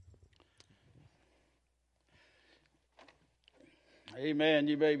Amen.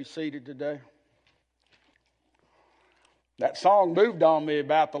 You may be seated today. That song moved on me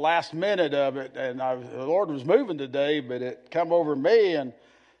about the last minute of it, and the Lord was moving today, but it come over me, and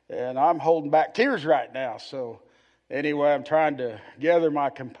I'm holding back tears right now. So anyway, I'm trying to gather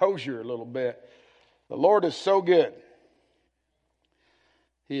my composure a little bit. The Lord is so good.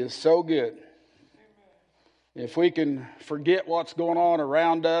 He is so good. If we can forget what's going on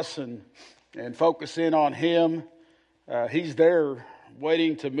around us and focus in on Him, He's there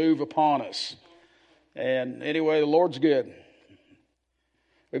waiting to move upon us. And anyway, the Lord's good.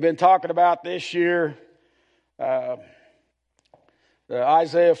 We've been talking about this year, the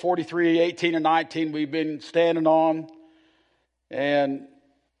Isaiah 43, 18 and 19 we've been standing on. And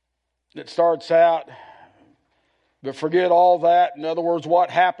it starts out, but forget all that. In other words,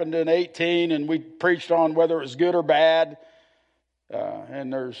 what happened in 18, and we preached on whether it was good or bad.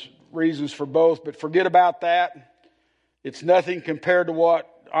 And there's reasons for both, but forget about that. It's nothing compared to what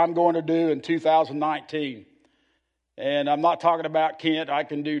I'm going to do in 2019. And I'm not talking about Kent. I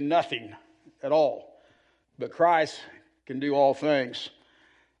can do nothing at all. But Christ can do all things.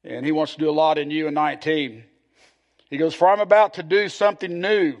 And He wants to do a lot in you in 19. He goes, "For I'm about to do something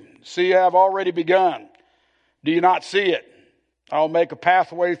new. See, I have already begun. Do you not see it? I will make a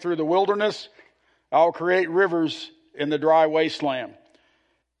pathway through the wilderness. I will create rivers in the dry wasteland."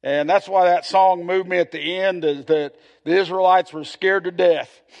 And that's why that song moved me at the end, is that the Israelites were scared to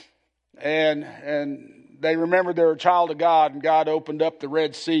death. And they remembered they were a child of God, and God opened up the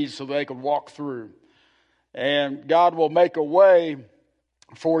Red Sea so they could walk through. And God will make a way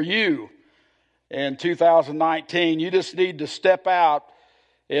for you in 2019. You just need to step out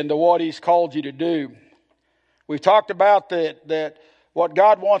into what He's called you to do. We've talked about that what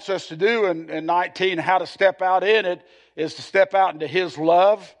God wants us to do in 19, how to step out in it, is to step out into His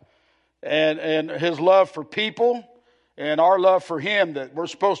love and His love for people and our love for Him, that we're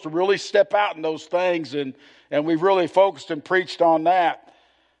supposed to really step out in those things, and we've really focused and preached on that.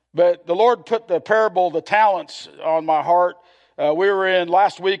 But the Lord put the parable of the talents on my heart. We were in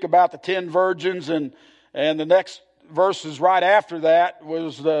last week about the 10 virgins, and the next verses right after that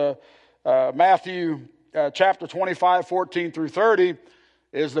was the Matthew chapter 25, 14 through 30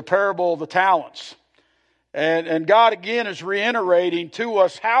 is the parable of the talents. And God again is reiterating to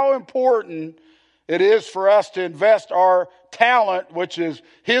us how important it is for us to invest our talent, which is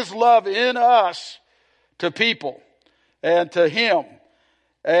His love in us, to people and to Him.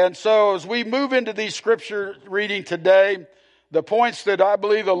 And so as we move into these scripture reading today, the points that I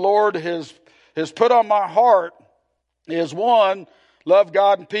believe the Lord has put on my heart is, one, love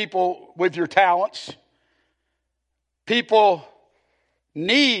God and people with your talents. People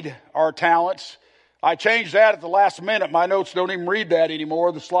need our talents. I changed that at the last minute. My notes don't even read that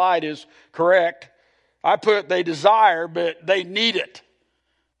anymore. The slide is correct. I put they desire, but they need it.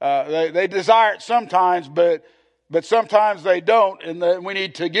 They desire it sometimes, but sometimes they don't, and we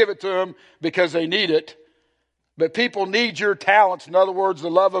need to give it to them because they need it. But people need your talents. In other words, the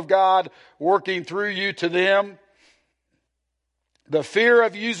love of God working through you to them. The fear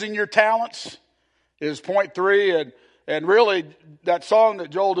of using your talents is point 3, and really, that song that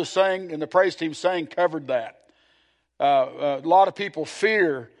Joel just sang and the praise team sang covered that. A lot of people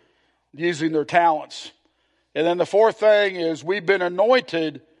fear using their talents. And then the fourth thing is we've been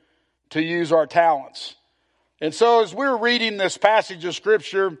anointed to use our talents. And so as we're reading this passage of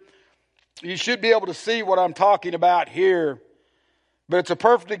Scripture, you should be able to see what I'm talking about here. But it's a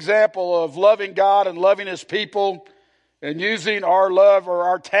perfect example of loving God and loving His people and using our love or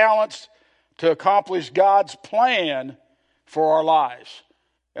our talents to accomplish God's plan for our lives.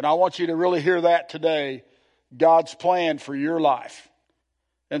 And I want you to really hear that today, God's plan for your life.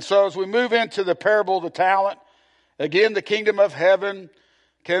 And so as we move into the parable of the talent, again, the kingdom of heaven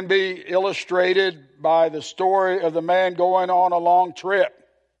can be illustrated by the story of the man going on a long trip.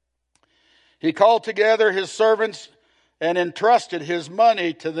 He called together his servants and entrusted his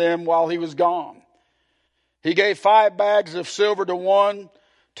money to them while he was gone. He gave 5 bags of silver to one,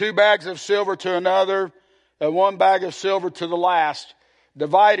 2 bags of silver to another, and 1 bag of silver to the last,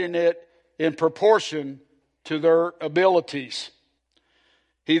 dividing it in proportion to their abilities.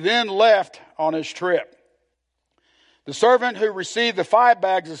 He then left on his trip. The servant who received the 5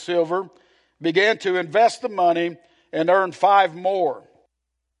 bags of silver began to invest the money and earned 5 more.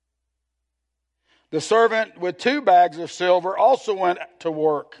 The servant with 2 bags of silver also went to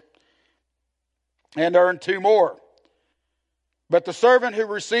work and earned 2 more. But the servant who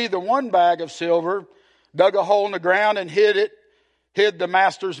received the 1 bag of silver dug a hole in the ground and hid the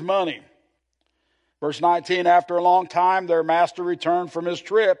master's money. Verse 19, after a long time, their master returned from his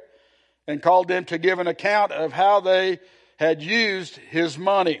trip and called them to give an account of how they had used his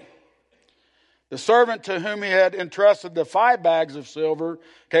money. The servant to whom he had entrusted the 5 bags of silver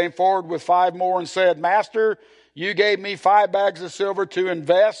came forward with 5 more and said, Master, you gave me 5 bags of silver to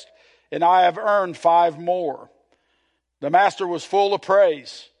invest, and I have earned 5 more. The master was full of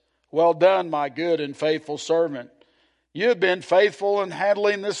praise. Well done, my good and faithful servant. You have been faithful in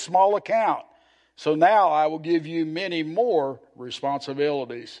handling this small account, so now I will give you many more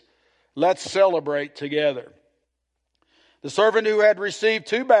responsibilities. Let's celebrate together. The servant who had received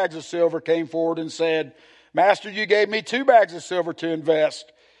 2 bags of silver came forward and said, Master, you gave me 2 bags of silver to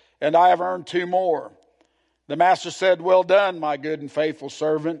invest, and I have earned 2 more. The master said, Well done, my good and faithful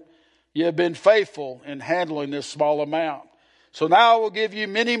servant. You have been faithful in handling this small amount. So now I will give you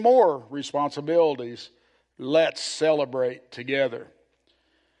many more responsibilities. Let's celebrate together.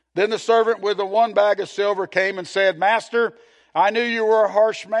 Then the servant with the 1 bag of silver came and said, Master, I knew you were a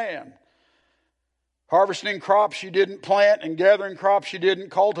harsh man, harvesting crops you didn't plant and gathering crops you didn't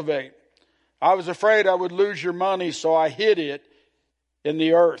cultivate. I was afraid I would lose your money, so I hid it in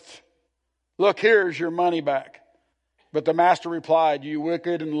the earth. Look, here's your money back. But the master replied, You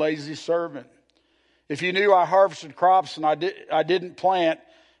wicked and lazy servant. If you knew I harvested crops and I didn't plant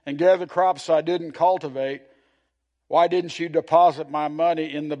and gathered crops I didn't cultivate, why didn't you deposit my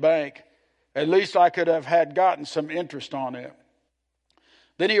money in the bank? At least I could have had gotten some interest on it.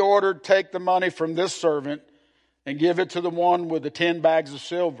 Then he ordered, Take the money from this servant and give it to the one with the 10 bags of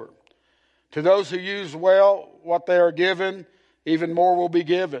silver. To those who use well what they are given, even more will be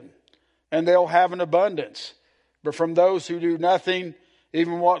given, and they'll have an abundance. But from those who do nothing,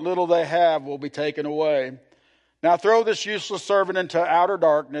 even what little they have will be taken away. Now throw this useless servant into outer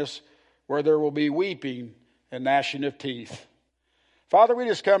darkness, where there will be weeping and gnashing of teeth. Father, we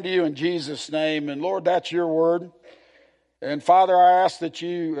just come to you in Jesus' name. And Lord, that's your word. And Father, I ask that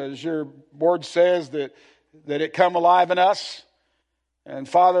you, as your word says, that it come alive in us. And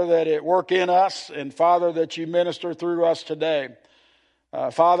Father, that it work in us. And Father, that you minister through us today.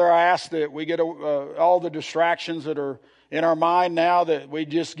 Father, I ask that we get all the distractions that are in our mind now, that we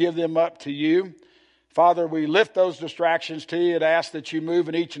just give them up to you. Father, we lift those distractions to you and ask that you move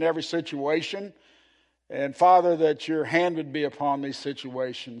in each and every situation. And Father, that your hand would be upon these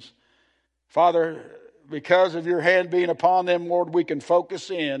situations. Father, because of your hand being upon them, Lord, we can focus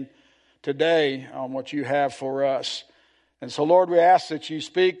in today on what you have for us. And so, Lord, we ask that you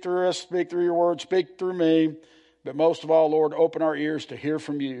speak through us, speak through your word, speak through me. But most of all, Lord, open our ears to hear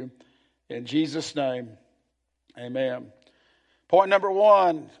from you. In Jesus' name, amen. Point number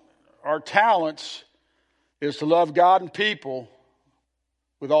 1, our talents is to love God and people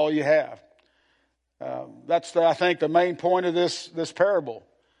with all you have. That's, I think, the main point of this parable,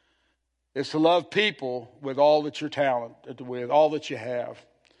 is to love people with all that you're talented with, all that you have.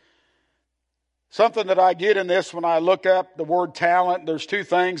 Something that I get in this when I look up the word talent, there's 2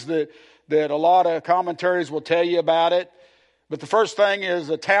 things that a lot of commentaries will tell you about it. But the first thing is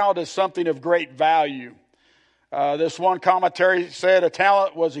a talent is something of great value. This one commentary said a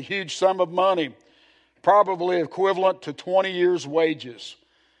talent was a huge sum of money, probably equivalent to 20 years' wages.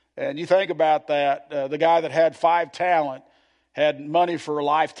 And you think about that, the guy that had 5 talent had money for a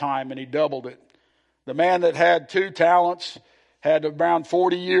lifetime and he doubled it. The man that had 2 talents had around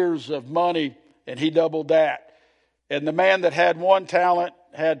 40 years of money and he doubled that. And the man that had 1 talent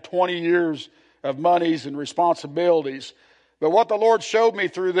had 20 years of monies and responsibilities. But what the Lord showed me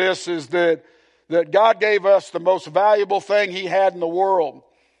through this is that God gave us the most valuable thing he had in the world.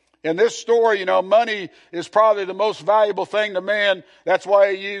 In this story, money is probably the most valuable thing to man. That's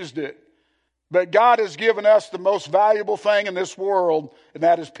why he used it. But God has given us the most valuable thing in this world, and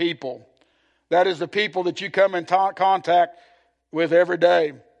that is people. That is the people that you come in contact with every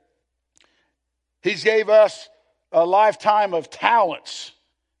day. He's gave us a lifetime of talents,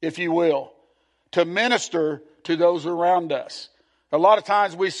 if you will, to minister to those around us. A lot of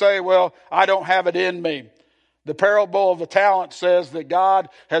times we say, well, I don't have it in me. The parable of the talent says that God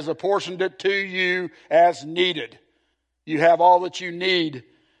has apportioned it to you as needed. You have all that you need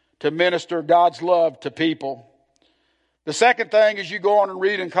to minister God's love to people. The second thing is you go on and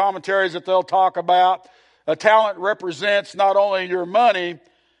read in commentaries that they'll talk about a talent represents not only your money,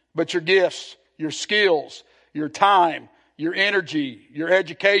 but your gifts, your skills, your time, your energy, your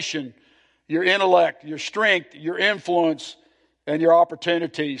education, your intellect, your strength, your influence, and your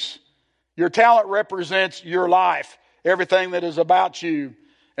opportunities. Your talent represents your life, everything that is about you.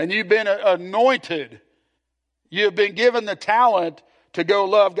 And you've been anointed. You've been given the talent to go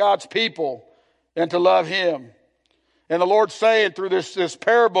love God's people and to love Him. And the Lord's saying through this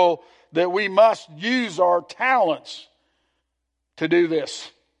parable that we must use our talents to do this.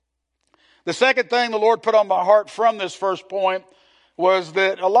 The second thing the Lord put on my heart from this first point was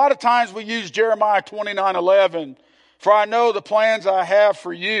that a lot of times we use Jeremiah 29:11. For I know the plans I have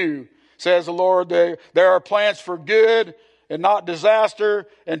for you, says the Lord. There are plans for good and not disaster,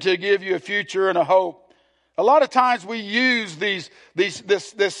 and to give you a future and a hope. A lot of times we use this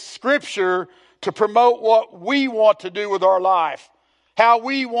scripture to promote what we want to do with our life, how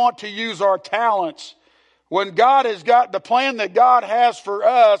we want to use our talents. When God has got, the plan that God has for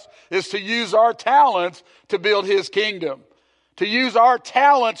us is to use our talents to build His kingdom. To use our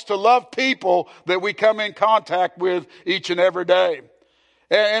talents to love people that we come in contact with each and every day.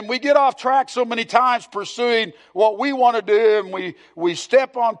 And we get off track so many times pursuing what we want to do, and we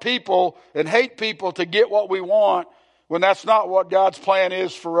step on people and hate people to get what we want, when that's not what God's plan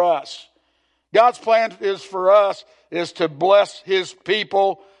is for us. God's plan is for us is to bless His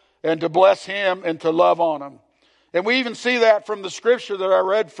people and to bless Him and to love on Him. And we even see that from the scripture that I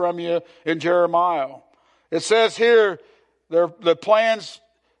read from you in Jeremiah. It says here, they are plans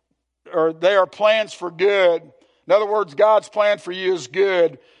for good. In other words, God's plan for you is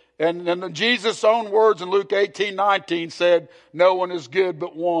good. And Jesus' own words in Luke 18:19 said, no one is good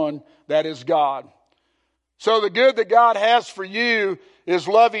but one, that is God. So the good that God has for you is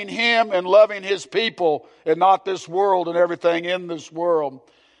loving Him and loving His people, and not this world and everything in this world.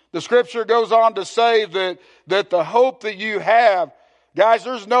 The scripture goes on to say that the hope that you have, guys,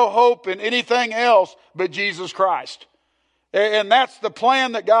 there's no hope in anything else but Jesus Christ. And that's the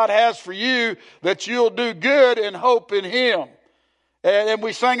plan that God has for you, that you'll do good and hope in Him. And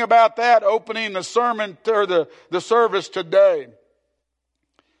we sang about that opening the sermon or the service today.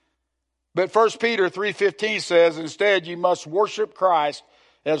 But 1 Peter 3:15 says, instead you must worship Christ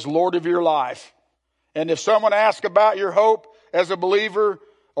as Lord of your life. And if someone asks about your hope as a believer,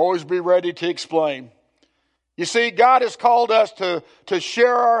 always be ready to explain. You see, God has called us to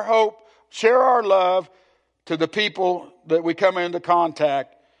share our hope, share our love to the people that we come into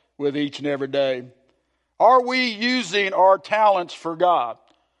contact with each and every day. Are we using our talents for God,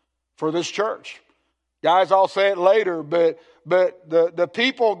 for this church? Guys, I'll say it later, but the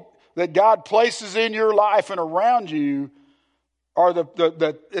people that God places in your life and around you are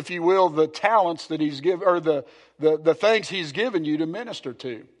the if you will, the talents that He's given, or the things He's given you to minister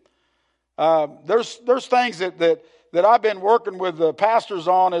to. There's things that I've been working with the pastors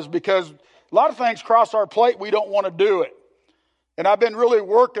on, is because a lot of things cross our plate, we don't want to do it. And I've been really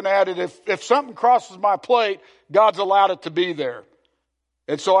working at it. If something crosses my plate, God's allowed it to be there.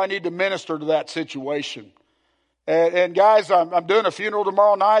 And so I need to minister to that situation. And guys, I'm doing a funeral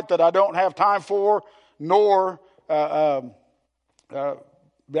tomorrow night that I don't have time for, nor, be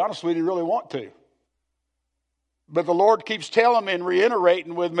honest with you, really want to. But the Lord keeps telling me and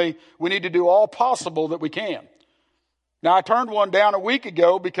reiterating with me, we need to do all possible that we can. Now, I turned one down a week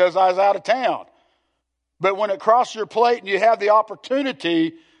ago because I was out of town. But when it crosses your plate and you have the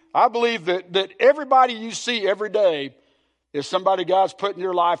opportunity, I believe that everybody you see every day is somebody God's put in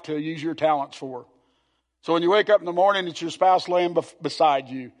your life to use your talents for. So when you wake up in the morning, it's your spouse laying beside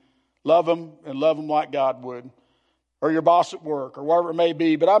you. Love them, and love them like God would. Or your boss at work, or whatever it may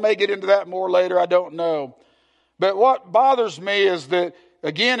be. But I may get into that more later, I don't know. But what bothers me is that,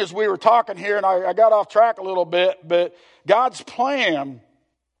 again, as we were talking here, and I got off track a little bit, but God's plan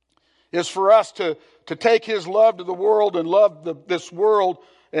is for us to take His love to the world and love this world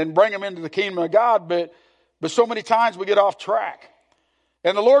and bring them into the kingdom of God. But so many times we get off track.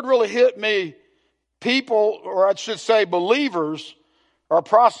 And the Lord really hit me. People, or I should say believers, are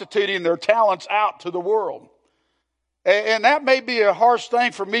prostituting their talents out to the world. And that may be a harsh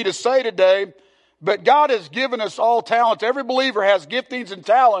thing for me to say today, but God has given us all talents. Every believer has giftings and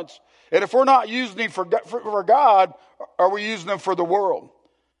talents. And if we're not using them for God, are we using them for the world?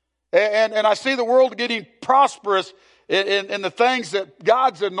 And I see the world getting prosperous in the things that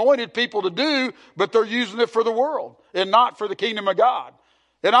God's anointed people to do, but they're using it for the world and not for the kingdom of God.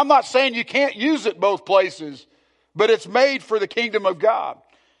 And I'm not saying you can't use it both places, but it's made for the kingdom of God.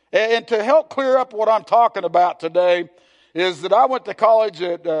 And to help clear up what I'm talking about today is that I went to college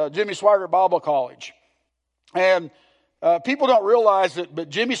at Jimmy Swaggart Bible College. And people don't realize it, but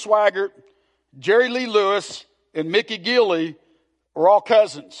Jimmy Swaggart, Jerry Lee Lewis, and Mickey Gilley were all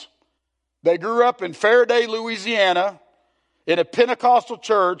cousins. They grew up in Faraday, Louisiana, in a Pentecostal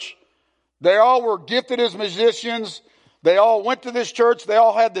church. They all were gifted as musicians. They all went to this church. They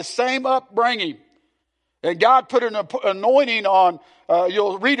all had the same upbringing. And God put an anointing on,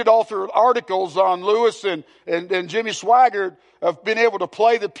 you'll read it all through articles on Lewis and Jimmy Swaggart of being able to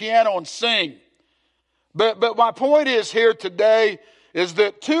play the piano and sing. But my point is here today is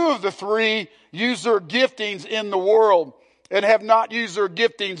that two of the three use their giftings in the world. and have not used their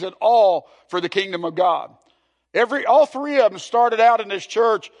giftings at all for the kingdom of God. All three of them started out in this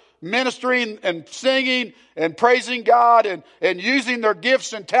church ministering and singing and praising God and using their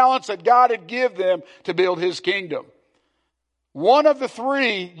gifts and talents that God had given them to build His kingdom. One of the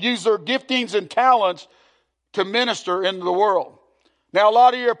three used their giftings and talents to minister into the world. Now, a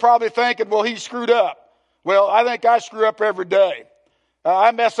lot of you are probably thinking, well, he screwed up. Well, I think I screw up every day.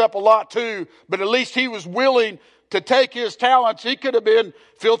 I mess up a lot too, but at least he was willing to take his talents. He could have been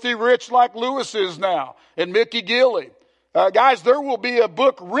filthy rich like Lewis is now and Mickey Gilley. Guys, there will be a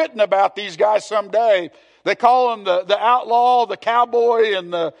book written about these guys someday. They call them the outlaw, the cowboy,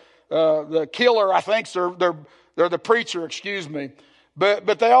 and the killer. I think they're the preacher, excuse me.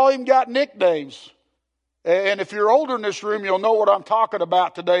 But they all even got nicknames. And if you're older in this room, you'll know what I'm talking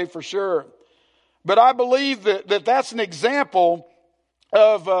about today for sure. But I believe that that's an example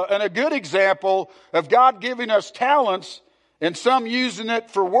of, and a good example of God giving us talents, and some using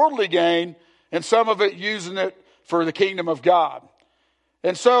it for worldly gain, and some of it using it for the kingdom of God.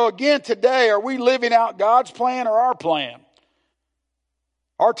 And so again, today, are we living out God's plan or our plan?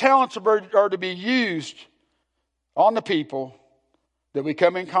 Our talents are to be used on the people that we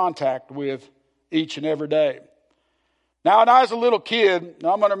come in contact with each and every day. Now, when I was a little kid,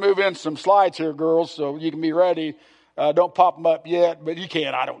 I'm going to move in some slides here, girls, so you can be ready. Don't pop them up yet, but you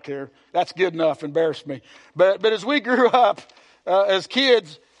can. I don't care. That's good enough. Embarrass me. But as we grew up as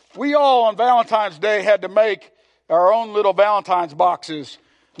kids, we all on Valentine's Day had to make our own little Valentine's boxes.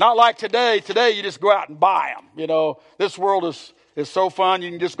 Not like today. Today you just go out and buy them. You know, this world is so fun.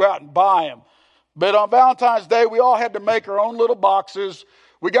 You can just go out and buy them. But on Valentine's Day, we all had to make our own little boxes.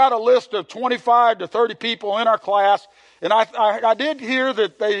 We got a list of 25 to 30 people in our class. And I did hear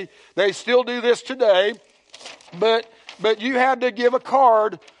that they still do this today. But you had to give a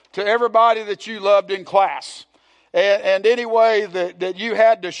card to everybody that you loved in class. And anyway, that you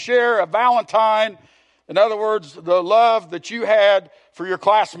had to share a Valentine. In other words, the love that you had for your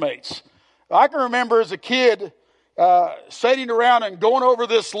classmates. I can remember as a kid sitting around and going over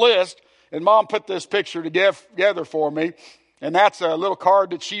this list. And Mom put this picture together for me. And that's a little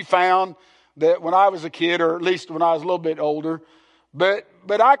card that she found that when I was a kid, or at least when I was a little bit older. But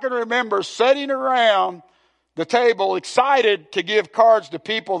I can remember sitting around the table excited to give cards to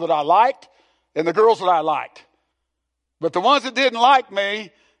people that I liked and the girls that I liked. But the ones that didn't like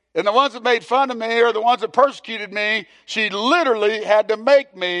me and the ones that made fun of me or the ones that persecuted me, she literally had to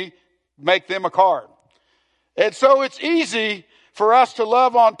make them a card. And so it's easy for us to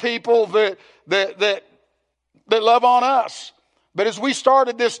love on people that love on us. But as we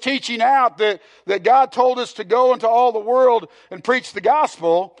started this teaching out that God told us to go into all the world and preach the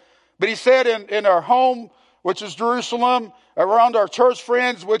gospel, but He said in our home, which is Jerusalem, around our church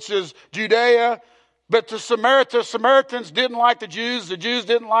friends, which is Judea, but the Samaritans didn't like the Jews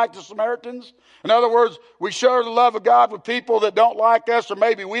didn't like the Samaritans. In other words, we share the love of God with people that don't like us or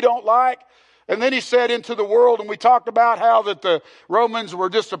maybe we don't like. And then He said into the world, and we talked about how that the Romans were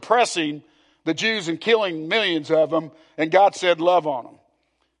just oppressing the Jews and killing millions of them, and God said love on them.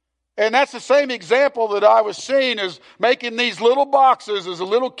 And that's the same example that I was seeing as making these little boxes as a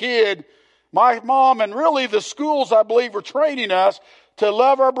little kid. My mom and really the schools, I believe, were training us to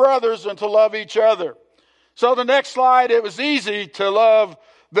love our brothers and to love each other. So the next slide, it was easy to love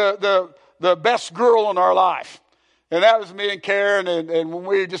the best girl in our life. And that was me and Karen, and when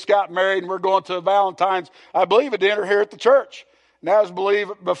we just got married and we're going to a Valentine's, I believe, a dinner here at the church. And that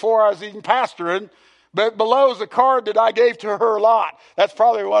was before I was even pastoring. But below is a card that I gave to her a lot. That's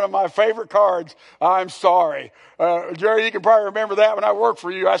probably one of my favorite cards. I'm sorry. Jerry, you can probably remember that when I worked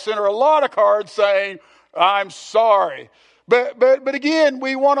for you. I sent her a lot of cards saying, I'm sorry. But again,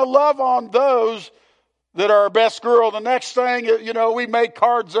 we want to love on those that are our best girl. The next thing, we make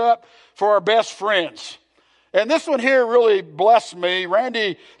cards up for our best friends. And this one here really blessed me.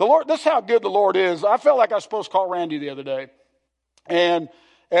 Randy, the Lord, this is how good the Lord is. I felt like I was supposed to call Randy the other day. And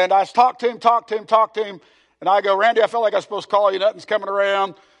I talked to him. And I go, Randy, I felt like I was supposed to call you. Nothing's coming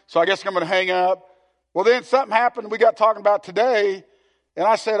around. So I guess I'm going to hang up. Well, then something happened we got talking about today. And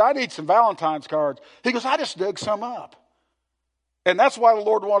I said, I need some Valentine's cards. He goes, I just dug some up. And that's why the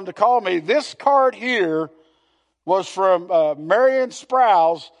Lord wanted to call me. This card here was from Marion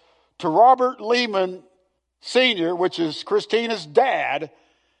Sprouse to Robert Lehman Sr., which is Christina's dad,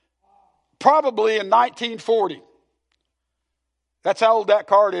 probably in 1940. That's how old that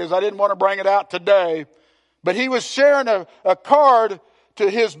card is. I didn't want to bring it out today. But he was sharing a card to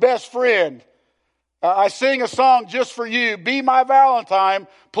his best friend. I sing a song just for you. Be my Valentine,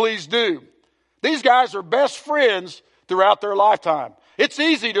 please do. These guys are best friends throughout their lifetime. It's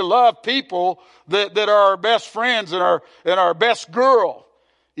easy to love people that are our best friends and our best girl.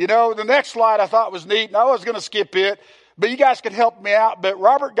 You know, the next slide I thought was neat, and I was going to skip it, but you guys could help me out. But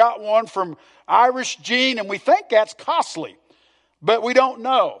Robert got one from Irish Jean, and we think that's costly, but we don't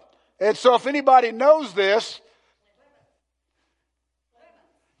know. And so if anybody knows this,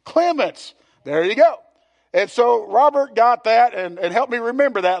 Clements, there you go. And so Robert got that, and helped me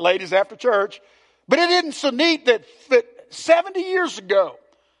remember that, ladies, after church. But it isn't so neat that 70 years ago,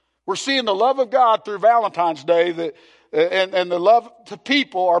 we're seeing the love of God through Valentine's Day, and the love to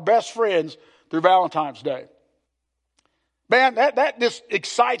people, our best friends, through Valentine's Day. Man, that just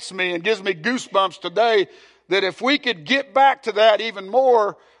excites me and gives me goosebumps today, that if we could get back to that even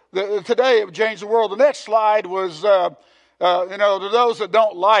more, today it would change the world. The next slide was, to those that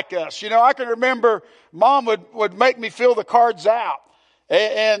don't like us. You know, I can remember Mom would make me fill the cards out.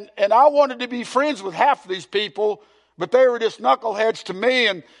 And I wanted to be friends with half of these people, but they were just knuckleheads to me.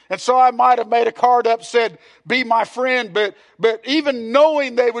 And so I might have made a card up, said, be my friend. But even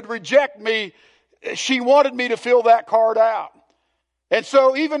knowing they would reject me, she wanted me to fill that card out. And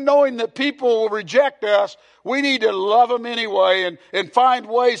so even knowing that people will reject us, we need to love them anyway and find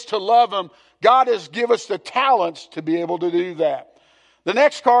ways to love them. God has given us the talents to be able to do that. The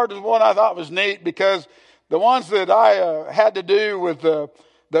next card is one I thought was neat, because the ones that I had to do with the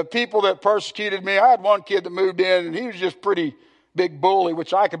people that persecuted me, I had one kid that moved in, and he was just pretty big bully,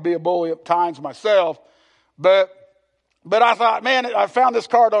 which I could be a bully at times myself. But I thought, man, I found this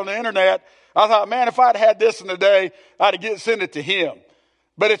card on the internet. I thought, man, if I'd had this in the day, I'd send it to him.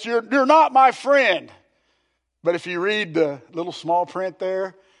 But it's you're not my friend. But if you read the little small print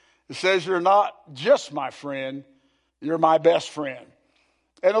there, it says you're not just my friend, you're my best friend.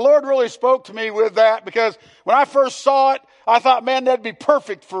 And the Lord really spoke to me with that, because when I first saw it, I thought, man, that'd be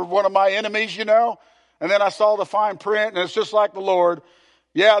perfect for one of my enemies, you know. And then I saw the fine print, and it's just like the Lord.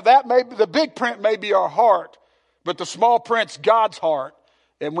 Yeah, the big print may be our heart, but the small print's God's heart,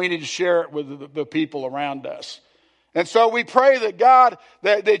 and we need to share it with the people around us. And so we pray that God,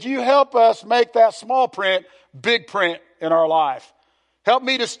 that you help us make that small print big print in our life. Help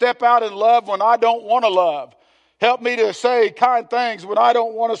me to step out in love when I don't want to love. Help me to say kind things when I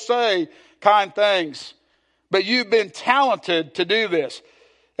don't want to say kind things. But you've been talented to do this.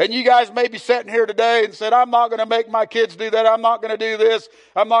 And you guys may be sitting here today and said, I'm not going to make my kids do that. I'm not going to do this.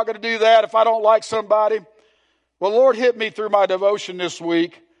 I'm not going to do that if I don't like somebody. Well, Lord hit me through my devotion this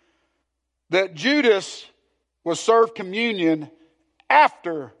week that Judas was served communion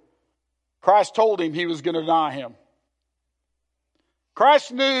after Christ told him he was going to deny him.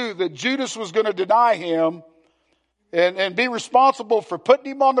 Christ knew that Judas was going to deny him and be responsible for putting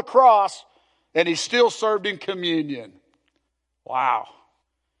him on the cross, and he still served him communion. Wow.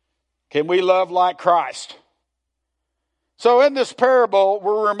 Can we love like Christ? So in this parable,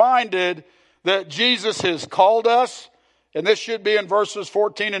 we're reminded that Jesus has called us, and this should be in verses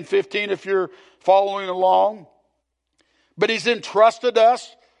 14 and 15 if you're following along. But he's entrusted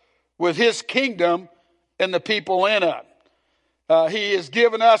us with his kingdom and the people in it. He has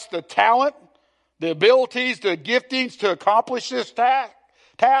given us the talent, the abilities, the giftings to accomplish this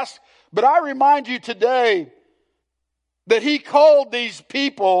task. But I remind you today that he called these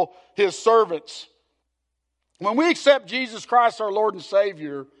people his servants. When we accept Jesus Christ, our Lord and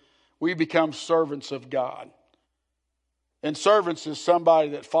Savior, we become servants of God. And servants is somebody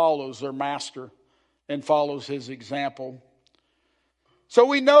that follows their master and follows his example. So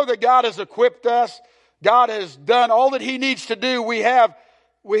we know that God has equipped us. God has done all that he needs to do. We have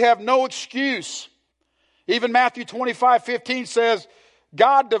no excuse. Even Matthew 25:15 says,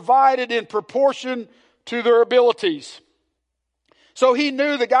 God divided in proportion to their abilities. So he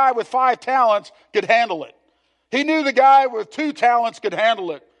knew the guy with 5 talents could handle it. He knew the guy with 2 talents could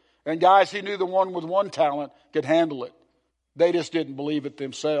handle it. And guys, he knew the one with 1 talent could handle it. They just didn't believe it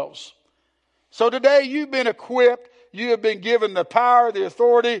themselves. So today you've been equipped. You have been given the power, the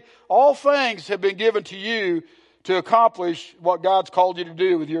authority. All things have been given to you to accomplish what God's called you to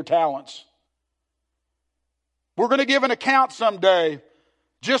do with your talents. We're going to give an account someday,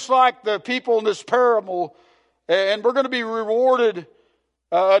 just like the people in this parable, and we're going to be rewarded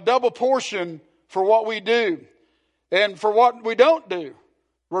a double portion for what we do. And for what we don't do,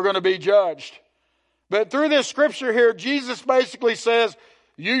 we're going to be judged. But through this scripture here, Jesus basically says,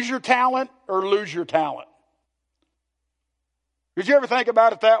 use your talent or lose your talent. Did you ever think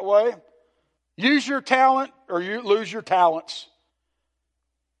about it that way? Use your talent or you lose your talents.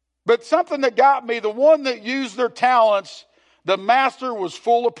 But something that got me, the one that used their talents, the master was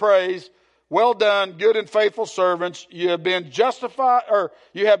full of praise. Well done, good and faithful servants. You have been justified, or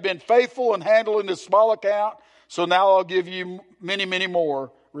you have been faithful in handling this small account. So now I'll give you many, many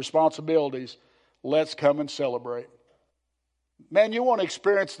more responsibilities. Let's come and celebrate. Man, you want to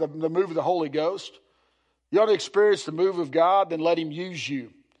experience the move of the Holy Ghost? You want to experience the move of God? Then let Him use you.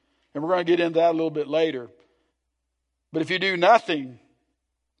 And we're going to get into that a little bit later. But if you do nothing,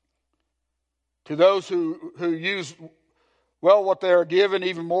 to those who use well what they are given,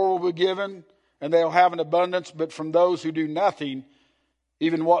 even more will be given, and they'll have an abundance. But from those who do nothing,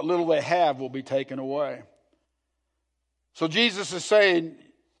 even what little they have will be taken away. So Jesus is saying,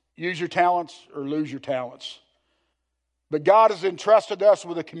 use your talents or lose your talents. But God has entrusted us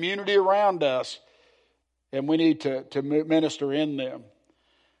with a community around us, and we need to minister in them.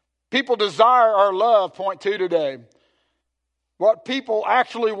 People desire our love, point 2 today. What people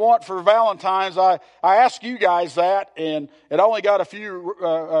actually want for Valentine's, I asked you guys that, and it only got a few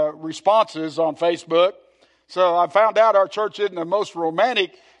responses on Facebook. So I found out our church isn't the most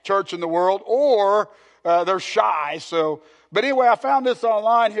romantic church in the world, or they're shy. But anyway, I found this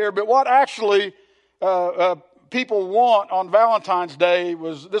online here. But what actually people want on Valentine's Day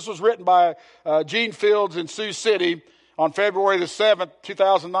was written by Gene Fields in Sioux City on February the 7th,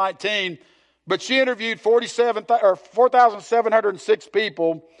 2019. But she interviewed 4,706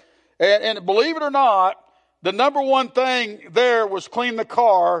 people. And believe it or not, the number one thing there was clean the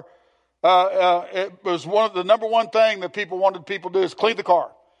car. It was the number one thing that people wanted people to do is clean the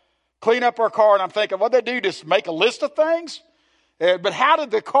car. Clean up our car. And I'm thinking, what they do, just make a list of things? But how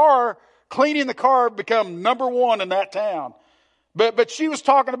did cleaning the car become number one in that town? But she was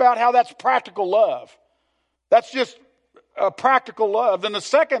talking about how that's practical love. That's just a practical love. Then the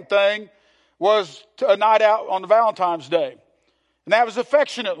second thing was a night out on Valentine's Day. And that was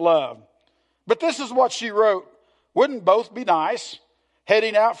affectionate love. But this is what she wrote. Wouldn't both be nice?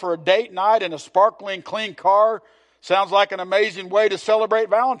 Heading out for a date night in a sparkling clean car sounds like an amazing way to celebrate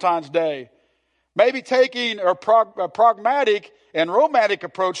Valentine's Day. Maybe taking a pragmatic and romantic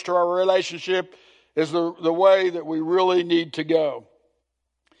approach to our relationship is the way that we really need to go.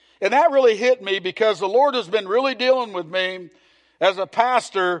 And that really hit me because the Lord has been really dealing with me as a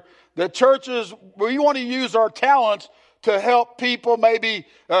pastor that churches, we want to use our talents to help people maybe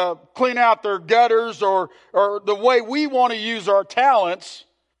clean out their gutters or the way we want to use our talents.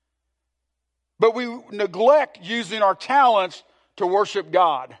 But we neglect using our talents to worship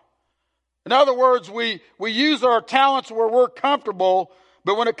God. In other words, we use our talents where we're comfortable,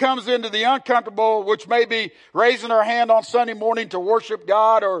 but when it comes into the uncomfortable, which may be raising our hand on Sunday morning to worship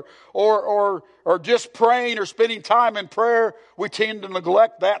God or just praying or spending time in prayer, we tend to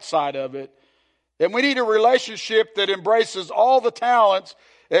neglect that side of it. And we need a relationship that embraces all the talents,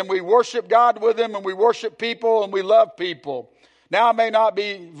 and we worship God with them, and we worship people, and we love people. Now, it may not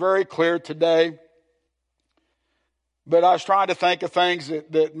be very clear today, but I was trying to think of things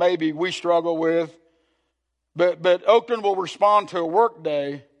that maybe we struggle with. But Oakton will respond to a work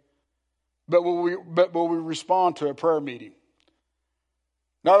day, but will we respond to a prayer meeting?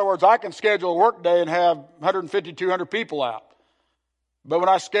 In other words, I can schedule a work day and have 150, 200 people out. But when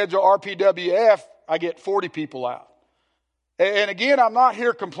I schedule RPWF, I get 40 people out. And again, I'm not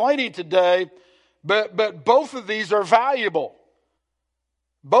here complaining today, but both of these are valuable.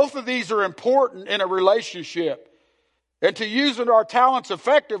 Both of these are important in a relationship. And to use our talents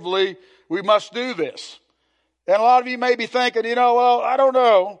effectively, we must do this. And a lot of you may be thinking, well, I don't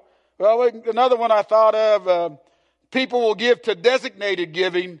know. Well, another one I thought of, people will give to designated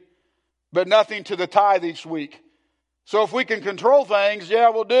giving, but nothing to the tithe each week. So if we can control things, yeah,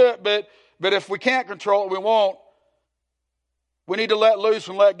 we'll do it. But if we can't control it, we won't. We need to let loose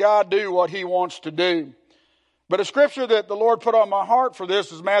and let God do what He wants to do. But a scripture that the Lord put on my heart for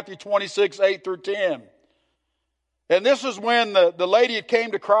this is Matthew 26, 8 through 10. And this is when the lady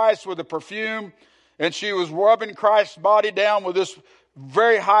came to Christ with a perfume, and she was rubbing Christ's body down with this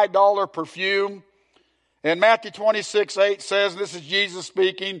very high dollar perfume. And Matthew 26, 8 says, this is Jesus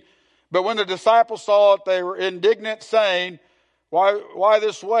speaking, but when the disciples saw it, they were indignant, saying, why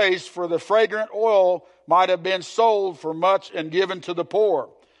this waste? For the fragrant oil might have been sold for much and given to the poor.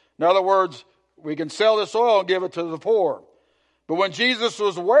 In other words, we can sell this oil and give it to the poor. But when Jesus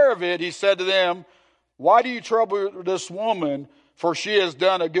was aware of it, He said to them, why do you trouble this woman? For she has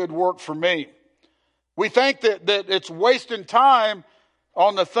done a good work for me. We think that it's wasting time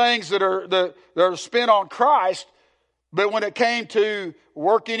on the things that are spent on Christ. But when it came to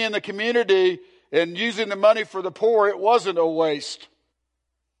working in the community and using the money for the poor, it wasn't a waste.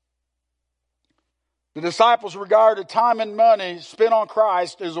 The disciples regarded time and money spent on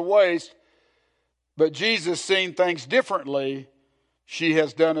Christ as a waste. But Jesus, seeing things differently, she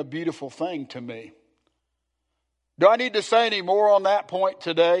has done a beautiful thing to me. Do I need to say any more on that point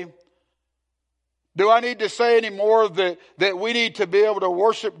today? Do I need to say any more that we need to be able to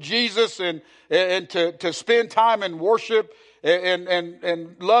worship Jesus and to spend time in worship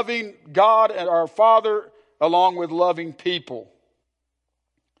and loving God and our Father along with loving people?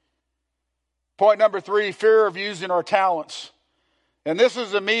 Point number 3, fear of using our talents. And this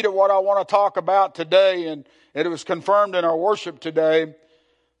is the meat of what I want to talk about today, and it was confirmed in our worship today.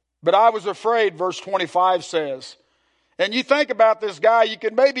 But I was afraid, verse 25 says. And you think about this guy, you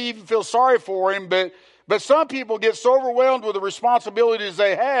can maybe even feel sorry for him, but some people get so overwhelmed with the responsibilities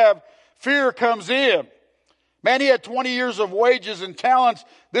they have, fear comes in. Man, he had 20 years of wages and talents.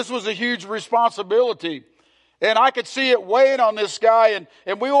 This was a huge responsibility. And I could see it weighing on this guy,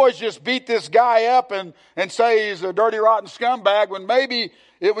 and we always just beat this guy up and say he's a dirty, rotten scumbag when maybe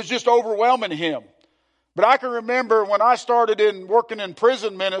it was just overwhelming him. But I can remember when I started working in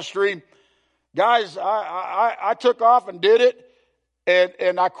prison ministry, guys, I took off and did it,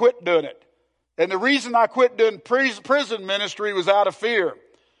 and I quit doing it. And the reason I quit doing prison ministry was out of fear.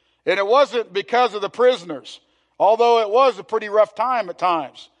 And it wasn't because of the prisoners, although it was a pretty rough time at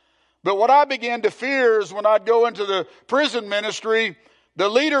times. But what I began to fear is when I'd go into the prison ministry, the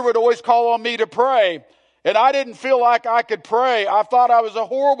leader would always call on me to pray. And I didn't feel like I could pray. I thought I was a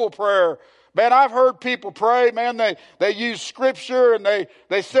horrible prayer. Man, I've heard people pray. Man, they use scripture and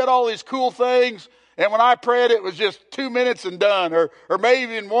they said all these cool things. And when I prayed, it was just 2 minutes and done, or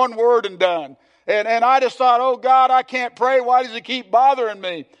maybe even one word and done. And I just thought, oh God, I can't pray. Why does He keep bothering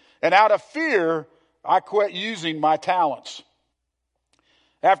me? And out of fear, I quit using my talents.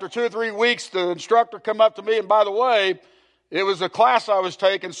 After 2 or 3 weeks, the instructor come up to me, and by the way, it was a class I was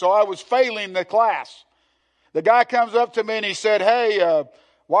taking, so I was failing the class. The guy comes up to me and he said, hey,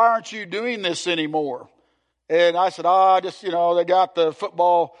 why aren't you doing this anymore? And I said, they got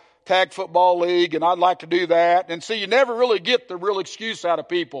the tag football league, and I'd like to do that. And see, you never really get the real excuse out of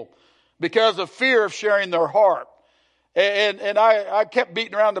people because of fear of sharing their heart. And I kept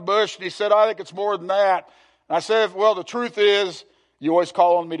beating around the bush, and he said, I think it's more than that. And I said, well, the truth is, you always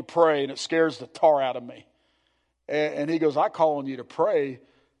call on me to pray, and it scares the tar out of me. And he goes, I call on you to pray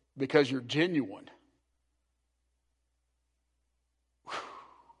because you're genuine. Whew.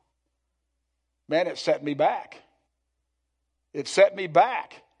 Man, it set me back. It set me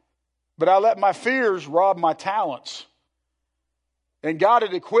back. But I let my fears rob my talents. And God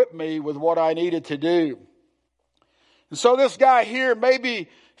had equipped me with what I needed to do. And so this guy here, maybe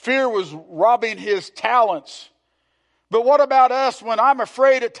fear was robbing his talents. But what about us when I'm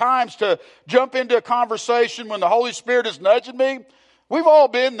afraid at times to jump into a conversation when the Holy Spirit is nudging me? We've all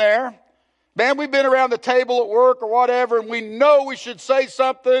been there. Man, we've been around the table at work or whatever, and we know we should say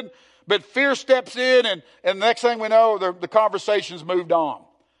something, but fear steps in, and the next thing we know, the conversation's moved on.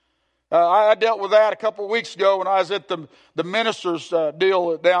 I dealt with that a couple of weeks ago when I was at the minister's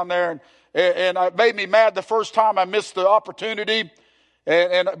deal down there, and it made me mad the first time I missed the opportunity,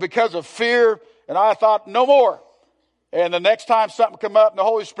 and because of fear, and I thought, no more. And the next time something come up and the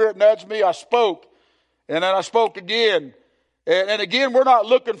Holy Spirit nudged me, I spoke. And then I spoke again. And again, we're not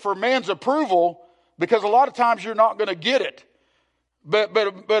looking for man's approval because a lot of times you're not going to get it.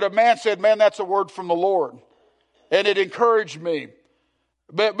 But a man said, man, that's a word from the Lord. And it encouraged me.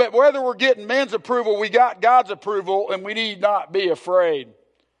 But whether we're getting man's approval, we got God's approval, and we need not be afraid.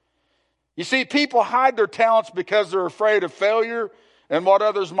 You see, people hide their talents because they're afraid of failure and what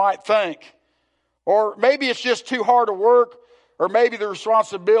others might think. Or maybe it's just too hard to work, or maybe the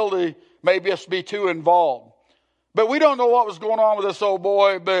responsibility may just be too involved. But we don't know what was going on with this old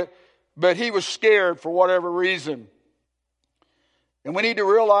boy, but he was scared for whatever reason. And we need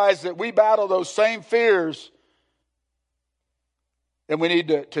to realize that we battle those same fears, and we need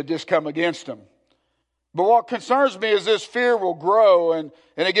to just come against them. But what concerns me is this fear will grow, and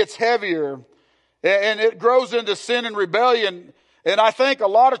it gets heavier, and it grows into sin and rebellion. And I think a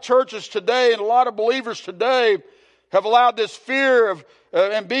lot of churches today and a lot of believers today have allowed this fear of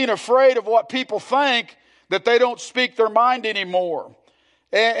and being afraid of what people think that they don't speak their mind anymore.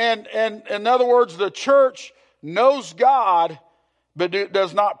 And in other words, the church knows God, but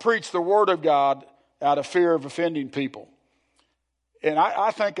does not preach the word of God out of fear of offending people. And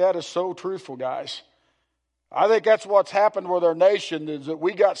I think that is so truthful, guys. I think that's what's happened with our nation, is that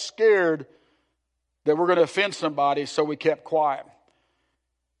we got scared that we're going to offend somebody, so we kept quiet.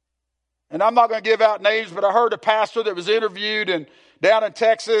 And I'm not going to give out names, but I heard a pastor that was interviewed down in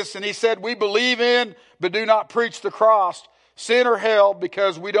Texas, and he said, we believe in, but do not preach the cross, sin or hell,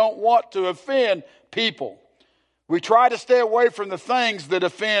 because we don't want to offend people. We try to stay away from the things that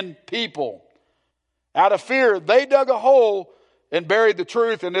offend people. Out of fear, they dug a hole and buried the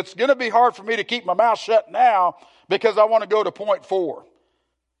truth, and it's going to be hard for me to keep my mouth shut now because I want to go to point 4.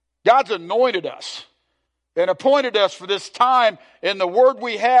 God's anointed us and appointed us for this time, and the word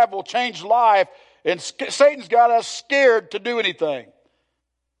we have will change life, and Satan's got us scared to do anything.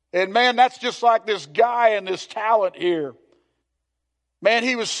 And man, that's just like this guy and this talent here. Man,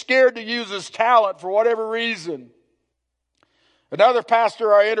 he was scared to use his talent for whatever reason. Another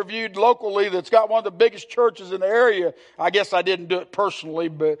pastor I interviewed locally that's got one of the biggest churches in the area, I guess I didn't do it personally,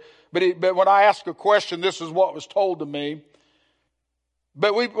 but when I asked a question, this is what was told to me.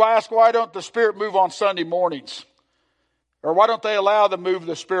 But we ask, why don't the Spirit move on Sunday mornings? Or why don't they allow the move of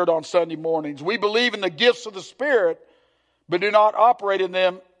the Spirit on Sunday mornings? We believe in the gifts of the Spirit, but do not operate in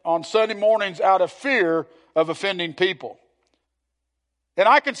them on Sunday mornings out of fear of offending people. And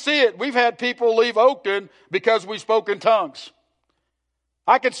I can see it. We've had people leave Oakton because we spoke in tongues.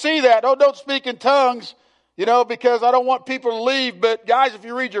 I can see that. Oh, don't speak in tongues, because I don't want people to leave. But guys, if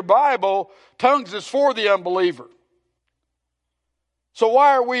you read your Bible, tongues is for the unbeliever. So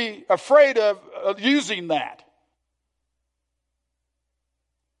why are we afraid of using that?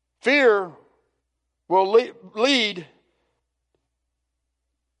 Fear will lead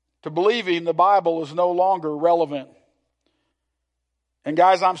to believing the Bible is no longer relevant. And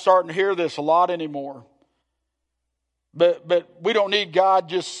guys, I'm starting to hear this a lot anymore. But we don't need God,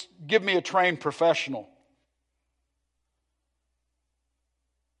 just give me a trained professional.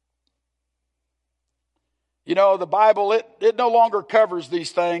 The Bible, it no longer covers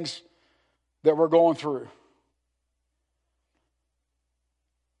these things that we're going through.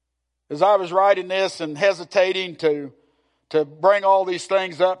 As I was writing this and hesitating to bring all these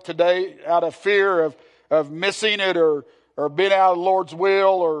things up today out of fear of missing it or being out of the Lord's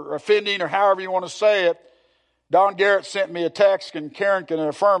will or offending or however you want to say it, Don Garrett sent me a text, and Karen can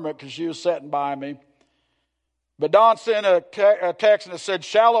affirm it because she was sitting by me. But Don sent a text and it said,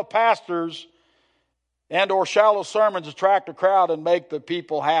 shallow pastors and or shallow sermons attract a crowd and make the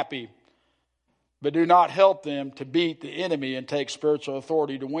people happy, but do not help them to beat the enemy and take spiritual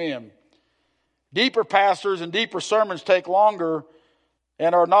authority to win. Deeper pastors and deeper sermons take longer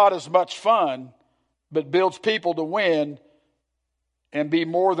and are not as much fun, but builds people to win and be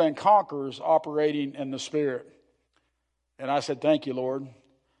more than conquerors operating in the Spirit. And I said, thank you, Lord,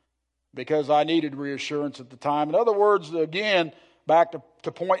 because I needed reassurance at the time. In other words, again, back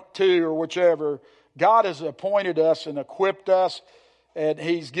to point 2 or whichever, God has appointed us and equipped us, and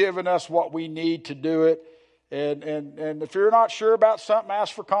He's given us what we need to do it. And if you're not sure about something,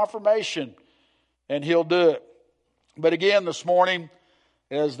 ask for confirmation, and He'll do it. But again, this morning,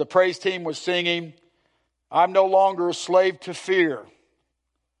 as the praise team was singing, I'm no longer a slave to fear.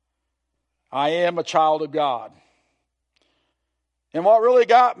 I am a child of God. And what really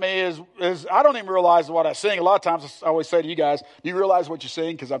got me is I don't even realize what I sing. A lot of times I always say to you guys, do you realize what you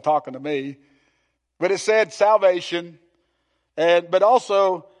sing? Because I'm talking to me. But it said salvation. But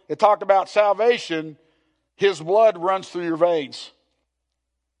also it talked about salvation. His blood runs through your veins.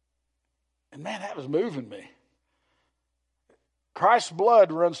 And man, that was moving me. Christ's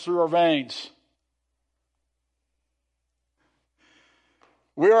blood runs through our veins.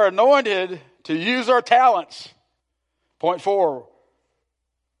 We are anointed to use our talents. Point 4.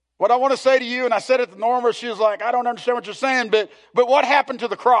 What I want to say to you, and I said it to Norma, she was like, I don't understand what you're saying, but what happened to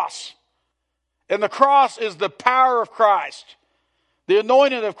the cross? And the cross is the power of Christ, the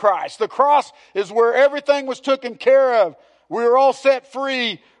anointing of Christ. The cross is where everything was taken care of. We were all set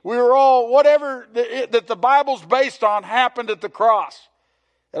free. We were all, whatever that the Bible's based on happened at the cross.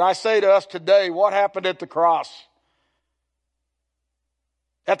 And I say to us today, what happened at the cross?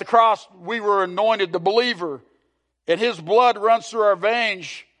 At the cross, we were anointed, the believer, and His blood runs through our veins.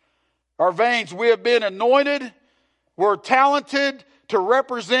 Our veins, we have been anointed. We're talented to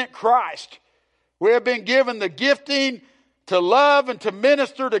represent Christ. We have been given the gifting to love and to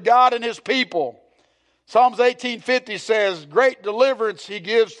minister to God and His people. Psalms 18:50 says, great deliverance He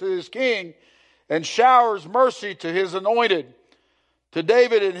gives to His king and showers mercy to His anointed, to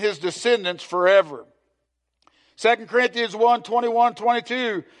David and his descendants forever. 2 Corinthians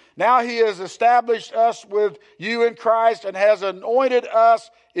 1:21-22, now He has established us with you in Christ and has anointed us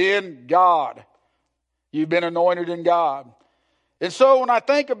in God. You've been anointed in God. And so when I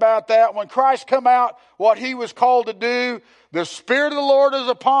think about that, when Christ come out, what He was called to do, the Spirit of the Lord is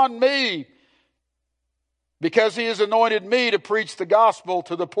upon me because He has anointed me to preach the gospel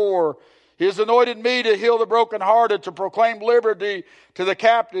to the poor. He has anointed me to heal the brokenhearted, to proclaim liberty to the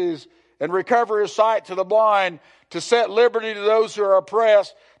captives and recover His sight to the blind, to set liberty to those who are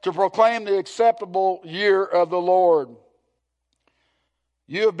oppressed, to proclaim the acceptable year of the Lord.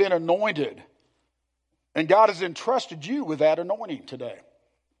 You have been anointed, and God has entrusted you with that anointing today.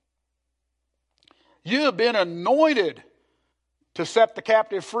 You have been anointed to set the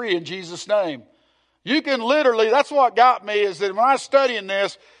captive free in Jesus' name. You can literally, that's what got me, is that when I was studying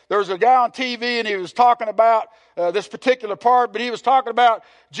this, there was a guy on TV and he was talking about this particular part, but he was talking about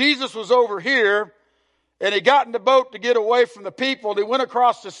Jesus was over here and he got in the boat to get away from the people. And he went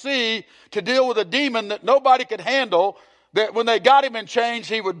across the sea to deal with a demon that nobody could handle, that when they got him in chains,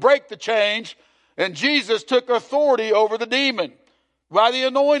 he would break the chains. And Jesus took authority over the demon by the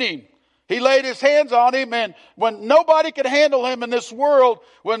anointing. He laid his hands on him, and when nobody could handle him in this world,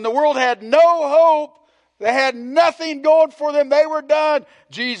 when the world had no hope, they had nothing going for them, they were done,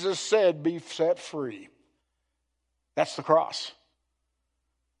 Jesus said, be set free. That's the cross.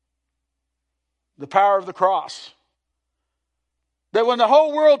 The power of the cross. That when the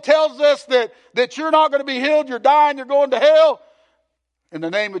whole world tells us that you're not going to be healed, you're dying, you're going to hell, in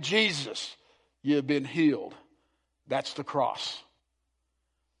the name of Jesus, you've been healed. That's the cross.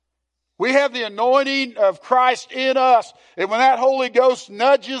 We have the anointing of Christ in us. And when that Holy Ghost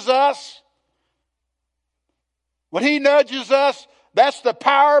nudges us, when He nudges us, that's the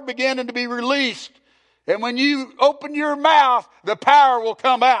power beginning to be released. And when you open your mouth, the power will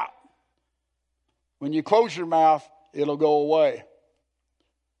come out. When you close your mouth, it'll go away.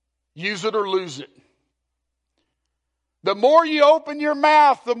 Use it or lose it. The more you open your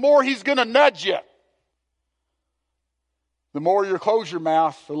mouth, the more He's going to nudge you. The more you close your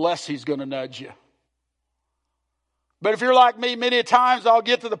mouth, the less He's going to nudge you. But if you're like me, many times I'll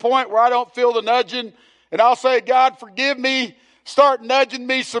get to the point where I don't feel the nudging, and I'll say, God, forgive me. Start nudging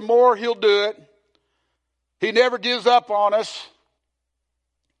me some more. He'll do it. He never gives up on us.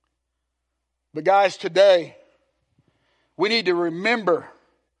 But guys, today, we need to remember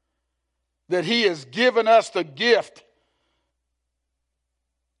that He has given us the gift,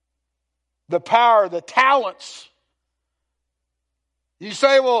 the power, the talents. You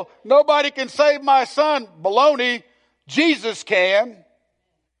say, well, nobody can save my son. Baloney. Jesus can.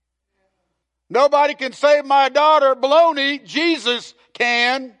 Nobody can save my daughter. Baloney. Jesus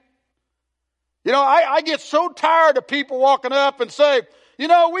can. You know, I get so tired of people walking up and say, you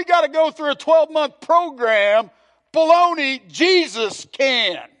know, we got to go through a 12-month program. Baloney. Jesus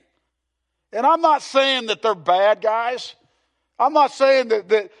can. And I'm not saying that they're bad guys. I'm not saying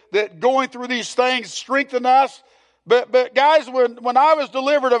that going through these things strengthen us. But guys, when I was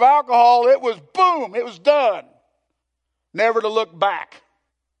delivered of alcohol, it was boom, it was done. Never to look back.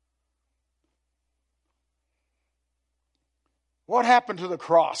 What happened to the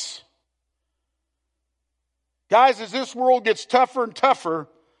cross? Guys, as this world gets tougher and tougher,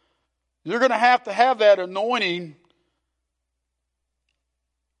 you're going to have that anointing,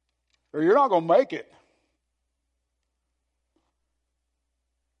 or you're not going to make it.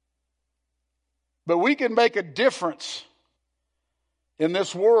 But we can make a difference in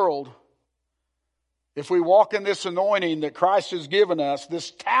this world if we walk in this anointing that Christ has given us,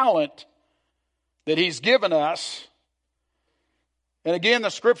 this talent that He's given us. And again, the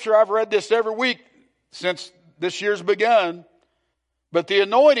scripture, I've read this every week since this year's begun. But the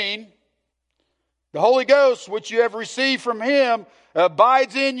anointing, the Holy Ghost, which you have received from Him,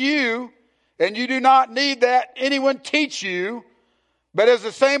 abides in you, and you do not need that anyone teach you. But as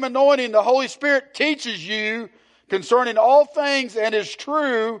the same anointing, the Holy Spirit teaches you concerning all things and is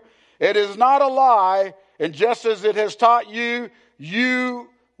true, it is not a lie, and just as it has taught you, you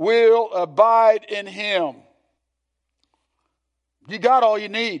will abide in Him. You got all you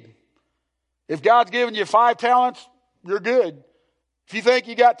need. If God's given you 5 talents, you're good. If you think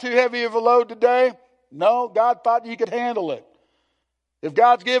you got too heavy of a load today, no, God thought you could handle it. If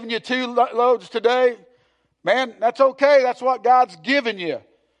God's given you 2 loads today, man, that's okay. That's what God's given you.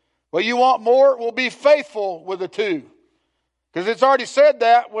 Well, you want more? Well, be faithful with the 2. Because it's already said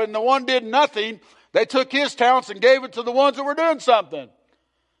that when the one did nothing, they took his talents and gave it to the ones that were doing something.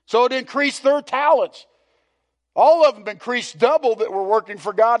 So it increased their talents. All of them increased double that were working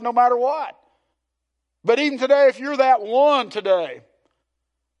for God no matter what. But even today, if you're that one today,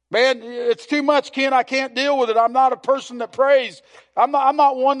 man, it's too much, Ken. I can't deal with it. I'm not a person that prays. I'm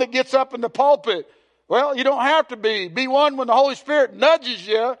not one that gets up in the pulpit. Well, you don't have to be. Be one when the Holy Spirit nudges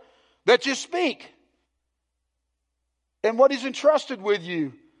you that you speak. And what He's entrusted with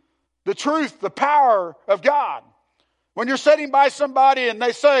you. The truth, the power of God. When you're sitting by somebody and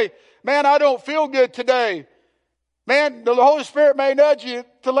they say, man, I don't feel good today. Man, the Holy Spirit may nudge you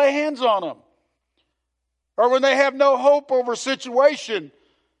to lay hands on them. Or when they have no hope over a situation,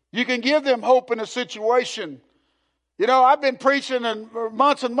 you can give them hope in a situation. You know, I've been preaching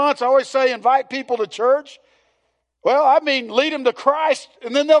months and months. I always say invite people to church. Well, I mean, lead them to Christ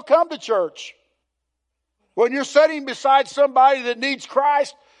and then they'll come to church. When you're sitting beside somebody that needs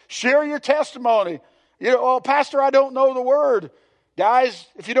Christ, share your testimony. Oh, Pastor, I don't know the word. Guys,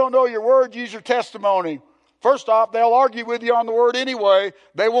 if you don't know your word, use your testimony. First off, they'll argue with you on the word anyway.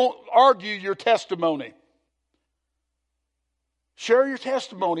 They won't argue your testimony. Share your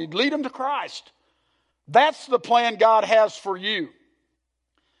testimony. Lead them to Christ. That's the plan God has for you.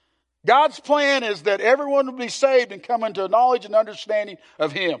 God's plan is that everyone will be saved and come into a knowledge and understanding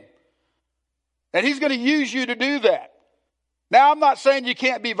of Him. And He's going to use you to do that. Now, I'm not saying you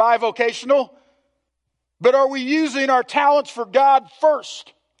can't be bivocational, but are we using our talents for God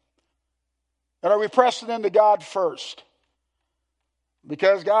first? And are we pressing into God first?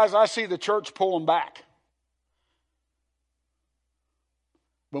 Because, guys, I see the church pulling back.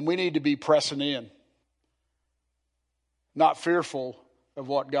 When we need to be pressing in. Not fearful of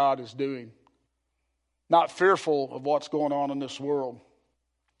what God is doing. Not fearful of what's going on in this world.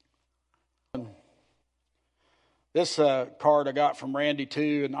 This card I got from Randy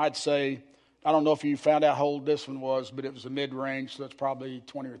too, and I'd say, I don't know if you found out how old this one was, but it was a mid-range, so it's probably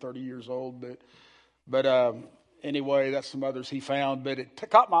 20 or 30 years old. But anyway, that's some others he found. But it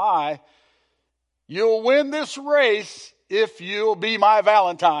caught my eye. You'll win this race if you'll be my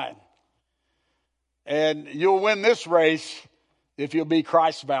Valentine. And you'll win this race if you'll be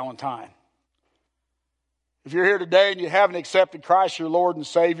Christ's Valentine. If you're here today and you haven't accepted Christ your Lord and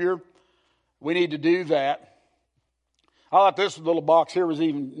Savior, we need to do that. I thought this little box here was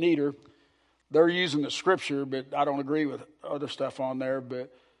even neater. They're using the scripture, but I don't agree with other stuff on there.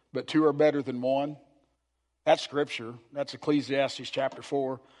 But two are better than one. That's scripture. That's Ecclesiastes chapter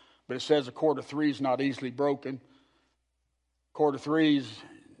 4. But it says a cord of three is not easily broken. A cord of three is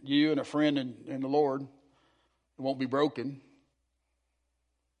you and a friend in the Lord. It won't be broken.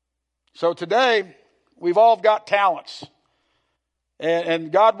 So today, we've all got talents.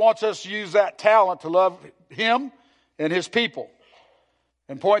 And God wants us to use that talent to love Him and His people.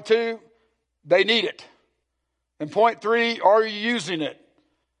 And point 2, they need it. And point 3, are you using it?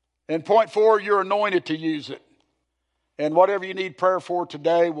 And point 4, you're anointed to use it. And whatever you need prayer for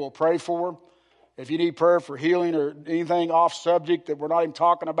today, we'll pray for. If you need prayer for healing or anything off subject that we're not even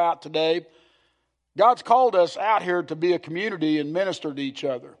talking about today, God's called us out here to be a community and minister to each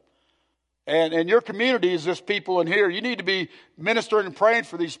other. And your community is this people in here. You need to be ministering and praying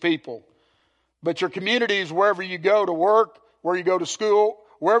for these people. But your community is wherever you go to work, where you go to school,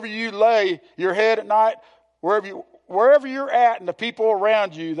 wherever you lay your head at night, wherever you're at and the people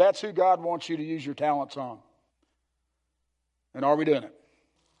around you, that's who God wants you to use your talents on. And are we doing it?